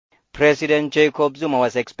President Jacob Zuma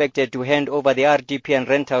was expected to hand over the RDP and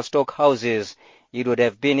rental stock houses. It would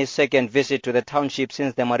have been his second visit to the township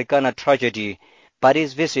since the Marikana tragedy, but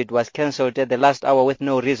his visit was cancelled at the last hour with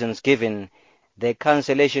no reasons given. The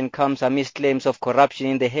cancellation comes amidst claims of corruption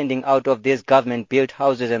in the handing out of these government-built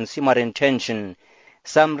houses and simmering tension.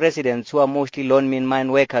 Some residents, who are mostly loanmen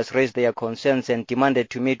mine workers, raised their concerns and demanded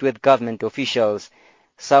to meet with government officials.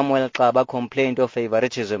 Samuel Xaba complained of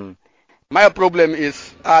favoritism. My problem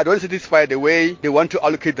is I don't satisfy the way they want to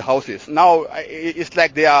allocate the houses. Now it's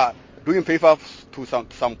like they are doing favors to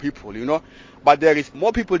some people, But there is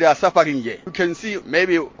more people that are suffering here. You can see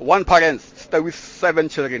maybe one parent stay with 7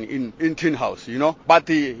 children in tin house, But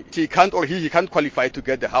she can't or he can't qualify to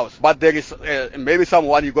get the house. But there is maybe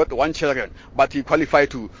someone who got 1 children, but he qualified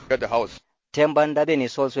to get the house. Themba Ndabeni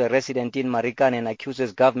is also a resident in Marikana and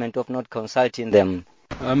accuses government of not consulting them.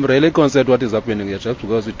 I'm really concerned what is happening here, just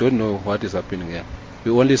because we don't know what is happening here.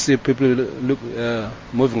 We only see people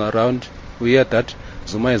moving around. We hear that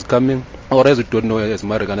Zuma is coming, or else we don't know as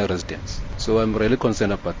Marikana residents. So I'm really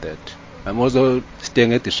concerned about that. I'm also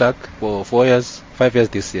staying at the shack for 4 years, 5 years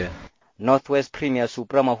this year. Northwest Premier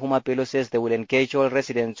Suprama Humapelo says they will engage all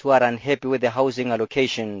residents who are unhappy with the housing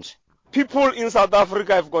allocations. People in South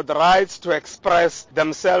Africa have got the rights to express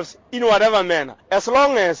themselves in whatever manner. As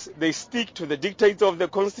long as they stick to the dictates of the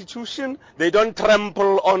Constitution, they don't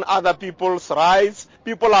trample on other people's rights,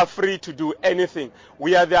 people are free to do anything.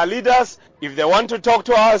 We are their leaders. If they want to talk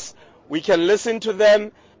to us, we can listen to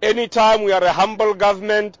them. Anytime, we are a humble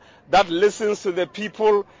government that listens to the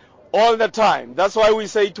people all the time. That's why we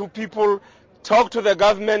say to people, talk to the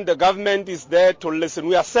government is there to listen.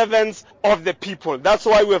 We are servants of the people. That's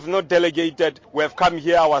why we have not delegated, we have come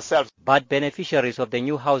here ourselves. But beneficiaries of the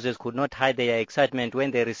new houses could not hide their excitement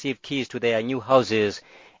when they received keys to their new houses.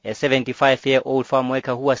 A 75-year-old farm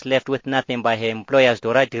worker who was left with nothing by her employers,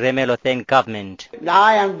 Dorati Remelo, thanked government. Now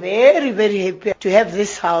I am very, very happy to have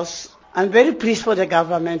this house. I'm very pleased for the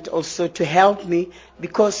government also to help me,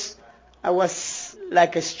 because I was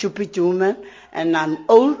like a stupid woman and I'm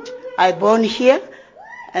old. I born here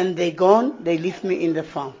and they gone, they leave me in the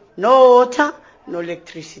farm. No water, no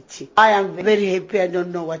electricity. I am very happy, I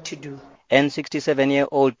don't know what to do. And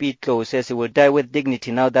 67-year-old Pete Close says he will die with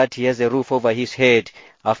dignity now that he has a roof over his head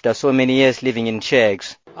after so many years living in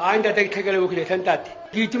shacks. I'm happy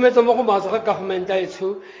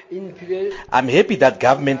that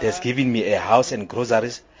government has given me a house and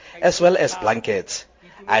groceries as well as blankets.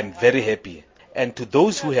 I'm very happy. And to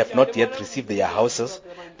those who have not yet received their houses,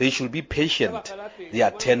 they should be patient. Their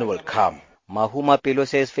turn will come. Mahuma Pelo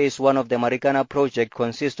says phase 1 of the Marikana project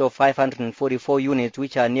consists of 544 units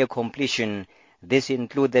which are near completion. This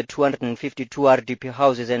includes the 252 RDP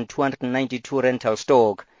houses and 292 rental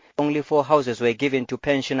stock. Only 4 houses were given to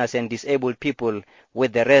pensioners and disabled people,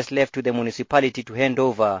 with the rest left to the municipality to hand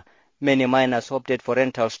over. Many miners opted for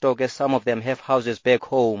rental stock as some of them have houses back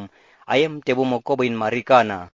home. I am Tebo Mokobo in Marikana.